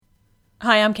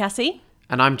Hi, I'm Cassie.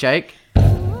 And I'm Jake.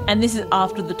 And this is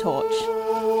After the Torch,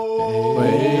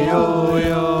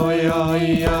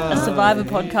 a Survivor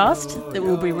podcast that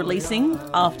we'll be releasing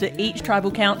after each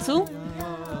tribal council,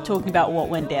 talking about what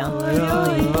went down.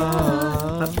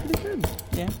 That's pretty good.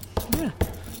 Yeah.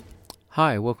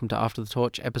 Hi, welcome to After the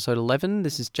Torch, episode 11.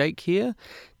 This is Jake here.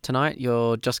 Tonight,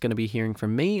 you're just going to be hearing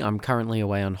from me. I'm currently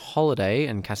away on holiday,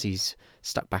 and Cassie's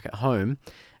stuck back at home.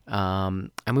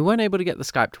 And we weren't able to get the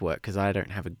Skype to work because I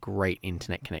don't have a great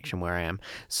internet connection where I am.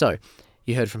 So,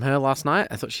 you heard from her last night.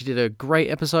 I thought she did a great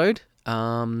episode.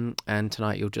 And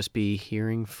tonight, you'll just be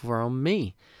hearing from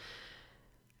me.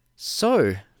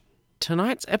 So,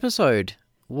 tonight's episode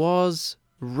was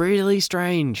really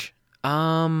strange.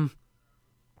 One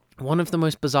of the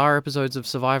most bizarre episodes of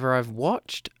Survivor I've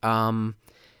watched.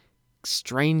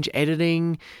 Strange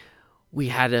editing. We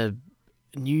had a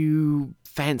new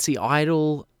fancy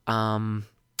idol.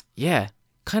 Yeah,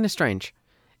 kind of strange.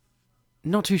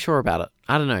 Not too sure about it.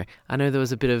 I don't know. I know there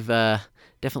was a bit of,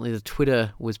 definitely the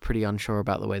Twitter was pretty unsure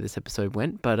about the way this episode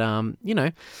went, but, you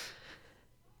know,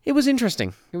 it was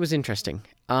interesting.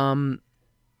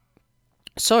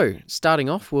 So, starting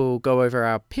off, we'll go over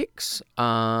our picks.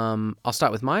 I'll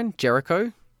start with mine.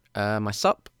 Jericho, my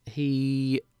sup.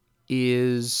 He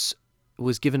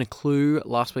was given a clue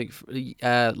last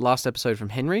episode from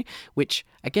Henry, which,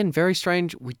 again, very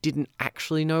strange. We didn't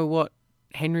actually know what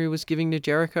Henry was giving to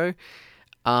Jericho.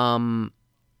 And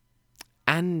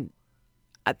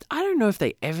I don't know if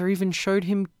they ever even showed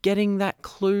him getting that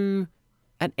clue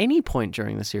at any point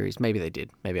during the series. Maybe they did.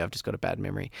 Maybe I've just got a bad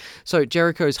memory. So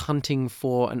Jericho's hunting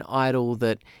for an idol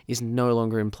that is no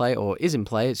longer in play, or is in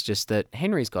play. It's just that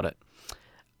Henry's got it.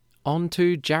 On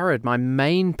to Jared, my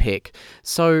main pick.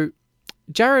 So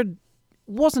Jared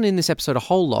wasn't in this episode a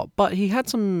whole lot, but he had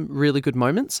some really good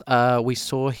moments. We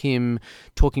saw him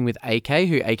talking with AK,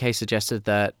 who AK suggested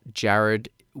that Jared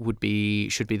should be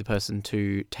the person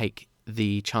to take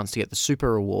the chance to get the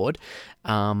super award,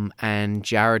 and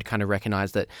Jared kind of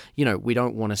recognized that, you know, we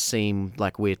don't want to seem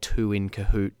like we're too in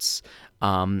cahoots.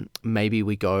 Maybe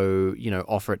we go, you know,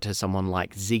 offer it to someone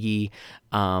like Ziggy.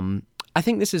 I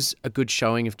think this is a good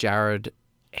showing of Jared.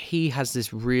 He has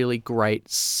this really great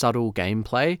subtle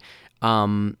gameplay.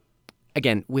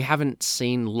 Again, we haven't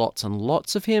seen lots and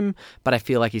lots of him, but I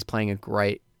feel like he's playing a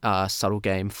great subtle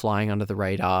game, flying under the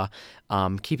radar,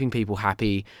 keeping people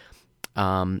happy.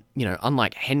 You know,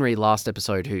 unlike Henry last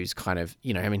episode, who's kind of,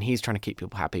 you know, I mean, he's trying to keep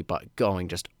people happy, but going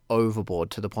just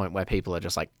overboard to the point where people are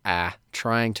just like,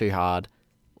 trying too hard.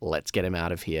 Let's get him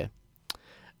out of here.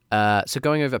 So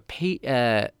going over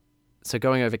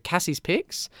Cassie's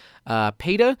picks,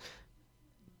 Peter,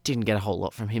 didn't get a whole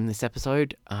lot from him this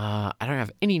episode. I don't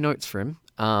have any notes for him.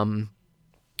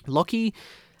 Lockie,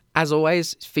 as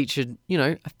always, featured, you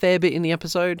know, a fair bit in the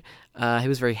episode. He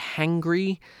was very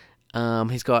hangry.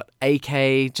 He's got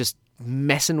AK just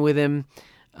messing with him.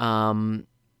 And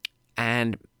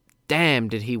damn,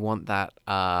 did he want that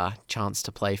chance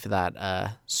to play for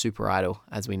that super idol,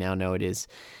 as we now know it is.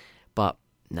 But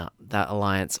no, that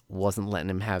alliance wasn't letting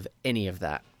him have any of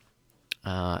that.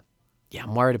 Yeah,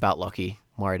 I'm worried about Lockie.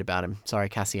 I'm worried about him. Sorry,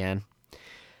 Cassian.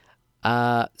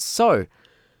 So,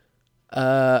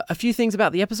 a few things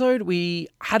about the episode. We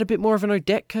had a bit more of an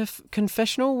Odette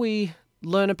confessional. We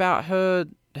learn about her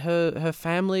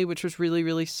family, which was really,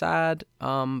 really sad.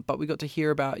 But we got to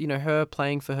hear about, you know, her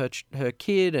playing for her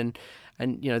kid, and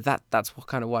you know, that's what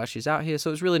kind of why she's out here. So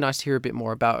it was really nice to hear a bit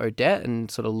more about Odette and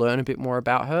sort of learn a bit more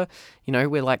about her. You know,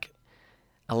 we're like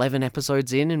 11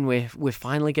 episodes in, and we're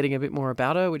finally getting a bit more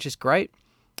about her, which is great.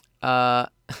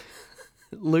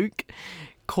 Luke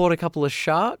caught a couple of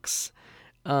sharks,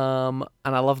 and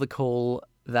I love the call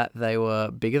that they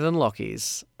were bigger than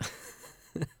Lockie's.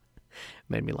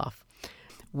 Made me laugh.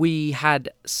 We had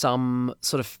some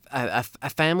sort of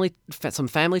some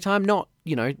family time. Not,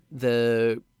 you know,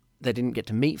 they didn't get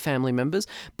to meet family members,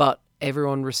 but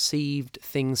everyone received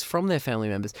things from their family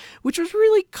members, which was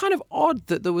really kind of odd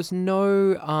that there was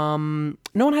no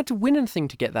one had to win anything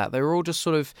to get that. They were all just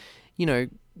sort of, you know,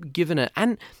 given it.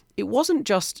 And it wasn't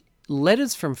just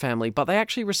letters from family, but they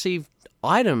actually received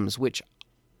items, which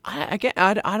I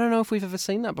don't know if we've ever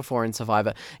seen that before in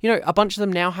Survivor. You know, a bunch of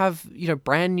them now have, you know,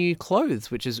 brand new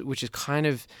clothes, which is kind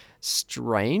of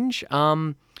strange.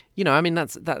 You know, I mean,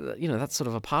 that's sort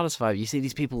of a part of Survivor. You see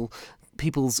these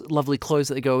people's lovely clothes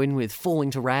that they go in with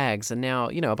falling to rags, and now,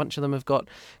 you know, a bunch of them have got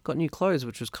new clothes,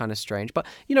 which was kind of strange. But,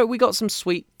 you know, we got some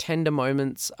sweet, tender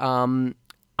moments. I'm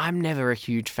never a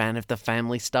huge fan of the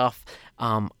family stuff.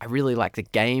 I really like the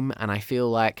game, and I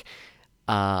feel like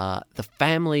the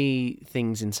family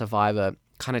things in Survivor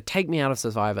kind of take me out of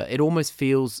Survivor. It almost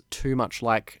feels too much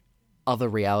like other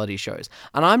reality shows.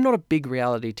 And I'm not a big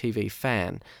reality TV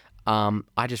fan.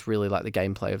 I just really like the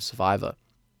gameplay of Survivor.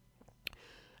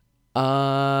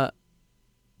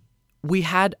 We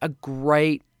had a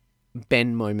great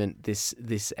Ben moment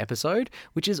this episode,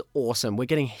 which is awesome. We're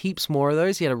getting heaps more of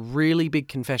those. He had a really big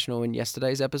confessional in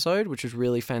yesterday's episode, which was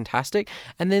really fantastic.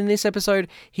 And then this episode,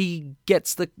 he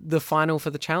gets the final for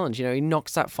the challenge. You know, he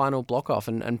knocks that final block off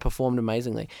and performed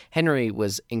amazingly. Henry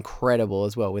was incredible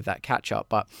as well with that catch up,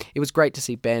 but it was great to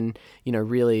see Ben, you know,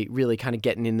 really, really kind of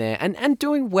getting in there and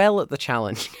doing well at the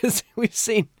challenge, because we've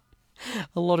seen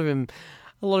a lot of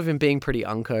him being pretty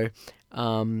unco.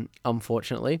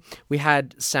 Unfortunately, we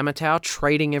had Samatau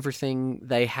trading everything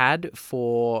they had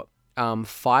for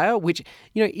fire, which,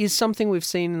 you know, is something we've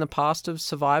seen in the past of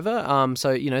Survivor.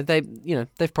 So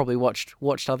they've probably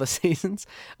watched other seasons.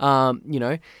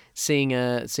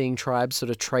 Seeing tribes sort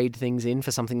of trade things in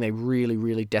for something they really,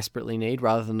 really desperately need,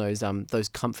 rather than those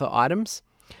comfort items.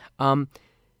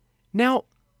 Now,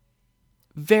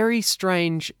 very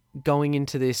strange going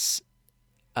into this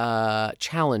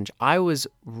challenge. I was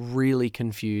really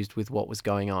confused with what was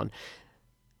going on.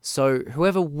 So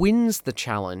whoever wins the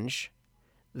challenge,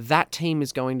 that team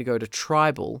is going to go to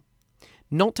tribal,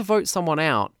 not to vote someone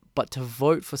out, but to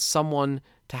vote for someone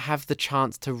to have the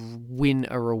chance to win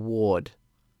a reward.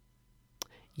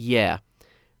 Yeah,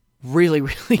 really,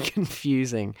 really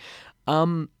confusing.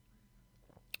 So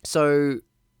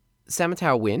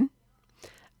Samatau win,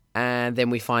 and then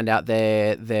we find out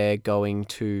they're going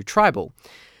to tribal.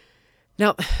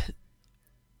 Now,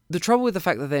 the trouble with the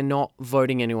fact that they're not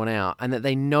voting anyone out, and that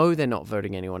they know they're not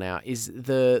voting anyone out, is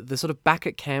the sort of back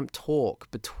at camp talk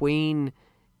between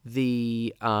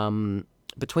the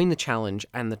challenge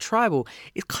and the tribal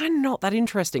is kind of not that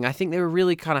interesting. I think they were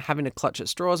really kind of having to clutch at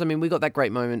straws. I mean, we got that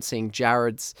great moment seeing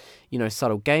Jared's, you know,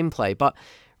 subtle gameplay, but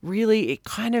really it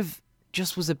kind of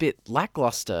just was a bit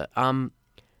lackluster.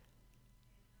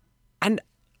 And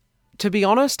to be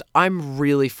honest, I'm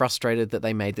really frustrated that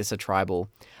they made this a tribal.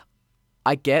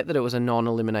 I get that it was a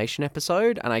non-elimination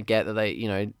episode, and I get that they, you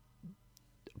know,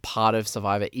 part of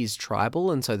Survivor is tribal,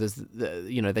 and so there's,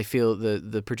 they feel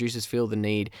the producers feel the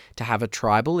need to have a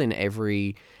tribal in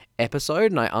every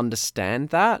episode, and I understand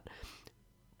that.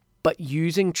 But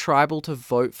using tribal to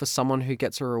vote for someone who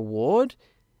gets a reward,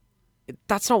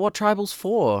 that's not what tribal's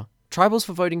for. Tribal's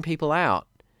for voting people out.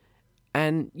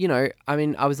 And, you know, I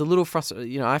mean, I was a little frustrated.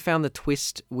 You know, I found the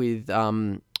twist with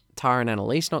Tara and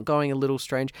Annalise not going a little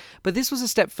strange. But this was a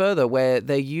step further, where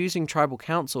they're using tribal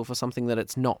council for something that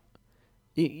it's not.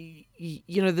 You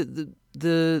know,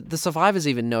 the survivors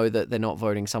even know that they're not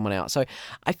voting someone out. So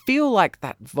I feel like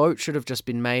that vote should have just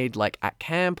been made like at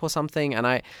camp or something. And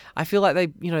I feel like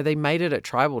they made it at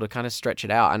tribal to kind of stretch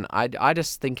it out. And I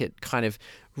just think it kind of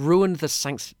ruined the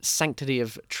sanctity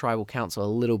of tribal council a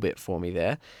little bit for me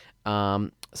there.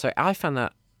 So I found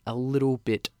that a little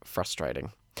bit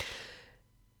frustrating.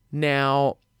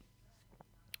 Now,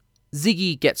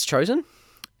 Ziggy gets chosen,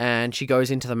 and she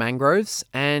goes into the mangroves,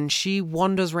 and she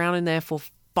wanders around in there for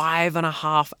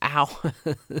 5.5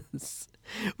 hours,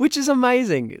 which is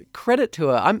amazing. Credit to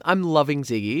her. I'm loving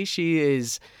Ziggy. She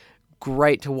is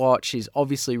great to watch. She's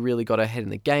obviously really got her head in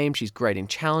the game. She's great in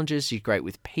challenges. She's great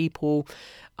with people.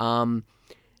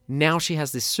 Now she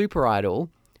has this super idol,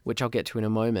 which I'll get to in a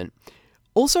moment.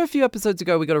 Also, a few episodes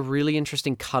ago, we got a really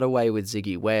interesting cutaway with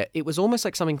Ziggy, where it was almost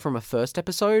like something from a first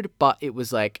episode, but it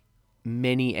was like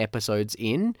many episodes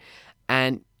in.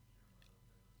 And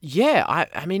yeah,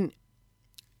 I mean,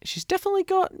 she's definitely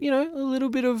got, you know, a little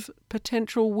bit of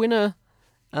potential winner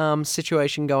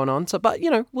situation going on. So, but, you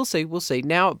know, we'll see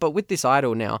now. But with this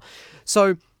idol now,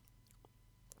 so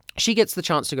she gets the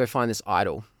chance to go find this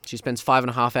idol. She spends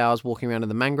 5.5 hours walking around in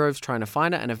the mangroves trying to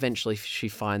find it, and eventually she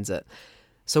finds it.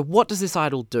 So what does this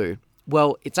idol do?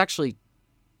 Well, it's actually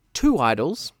 2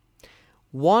 idols.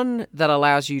 One that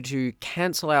allows you to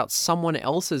cancel out someone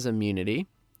else's immunity,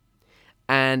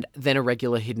 and then a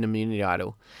regular hidden immunity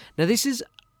idol. Now, this is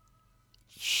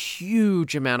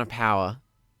huge amount of power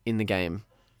in the game.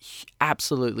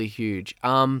 Absolutely huge.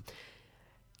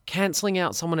 Canceling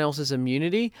out someone else's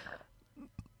immunity.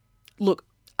 Look,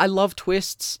 I love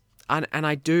twists, and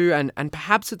I do, and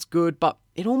perhaps it's good, but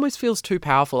it almost feels too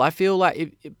powerful. I feel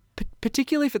like,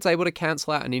 particularly if it's able to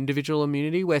cancel out an individual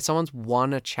immunity where someone's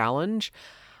won a challenge,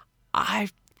 I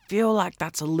feel like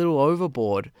that's a little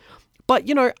overboard. But,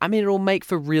 you know, I mean, it'll make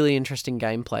for really interesting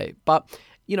gameplay. But,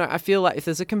 you know, I feel like if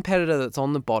there's a competitor that's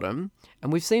on the bottom,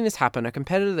 and we've seen this happen, a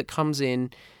competitor that comes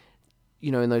in,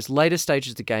 you know, in those later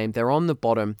stages of the game, they're on the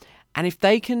bottom, and if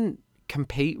they can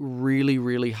compete really,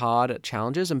 really hard at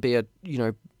challenges and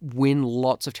win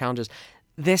lots of challenges,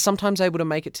 they're sometimes able to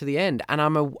make it to the end. And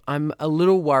I'm a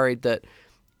little worried that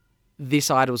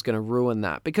this idol's going to ruin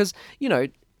that because, you know,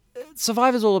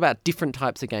 Survivor's all about different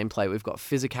types of gameplay. We've got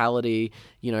physicality,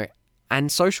 you know,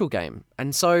 and social game.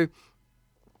 And so,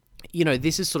 you know,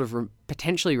 this is sort of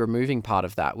potentially removing part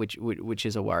of that, which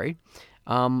is a worry.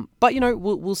 But, you know,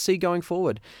 we'll see going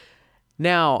forward.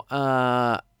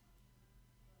 Now,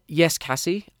 yes,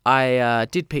 Cassie, I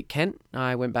did pick Kent.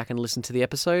 I went back and listened to the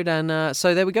episode, and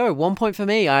so there we go. 1 point for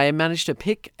me. I managed to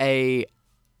pick a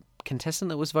contestant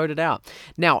that was voted out.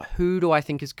 Now, who do I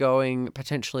think is going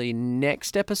potentially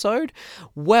next episode?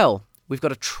 Well, we've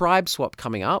got a tribe swap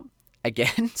coming up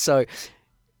again, so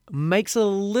makes it a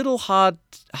little hard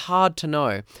to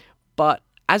know. But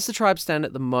as the tribes stand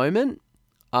at the moment,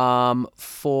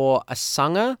 for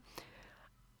Asanga,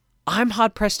 I'm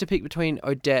hard pressed to pick between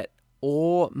Odette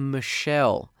or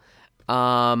Michelle.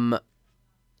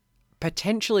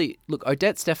 Potentially, look,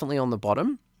 Odette's definitely on the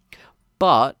bottom,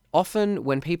 but often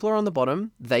when people are on the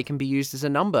bottom, they can be used as a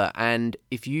number. And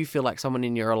if you feel like someone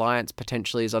in your alliance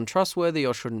potentially is untrustworthy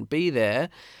or shouldn't be there,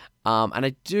 and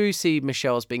I do see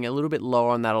Michelle as being a little bit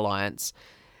lower on that alliance.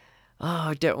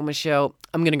 Oh, Odette or Michelle?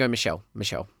 I'm going to go Michelle.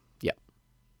 Michelle. Yep.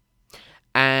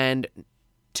 And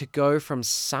to go from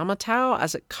Samatau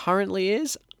as it currently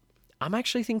is, I'm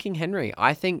actually thinking Henry.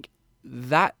 I think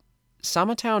that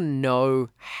Samatau know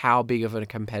how big of a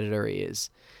competitor he is.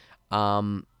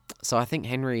 So I think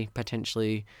Henry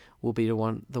potentially will be the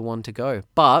one to go.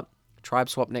 But tribe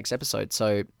swap next episode.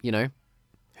 So, you know,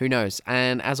 who knows?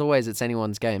 And as always, it's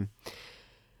anyone's game.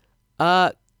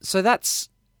 So that's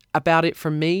about it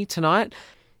from me tonight.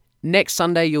 Next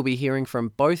Sunday, you'll be hearing from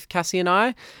both Cassie and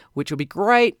I, which will be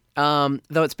great. Though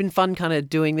it's been fun kind of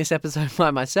doing this episode by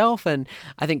myself, and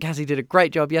I think Cassie did a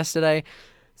great job yesterday.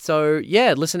 So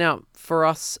yeah, listen out for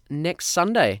us next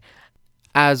Sunday.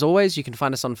 As always, you can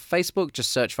find us on Facebook.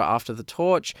 Just search for After the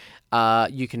Torch.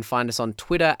 You can find us on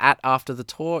Twitter at After the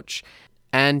Torch.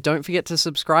 And don't forget to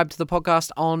subscribe to the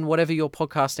podcast on whatever your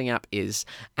podcasting app is.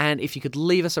 And if you could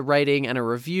leave us a rating and a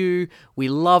review, we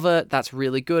love it. That's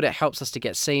really good. It helps us to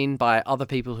get seen by other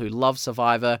people who love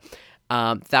Survivor.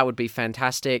 That would be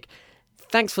fantastic.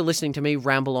 Thanks for listening to me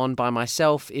ramble on by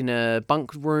myself in a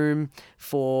bunk room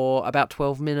for about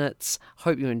 12 minutes.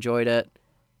 Hope you enjoyed it.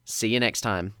 See you next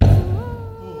time. Hey,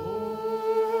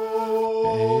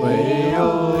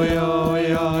 yo, yo,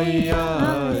 yo,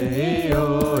 yo, hey,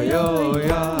 yo, yo.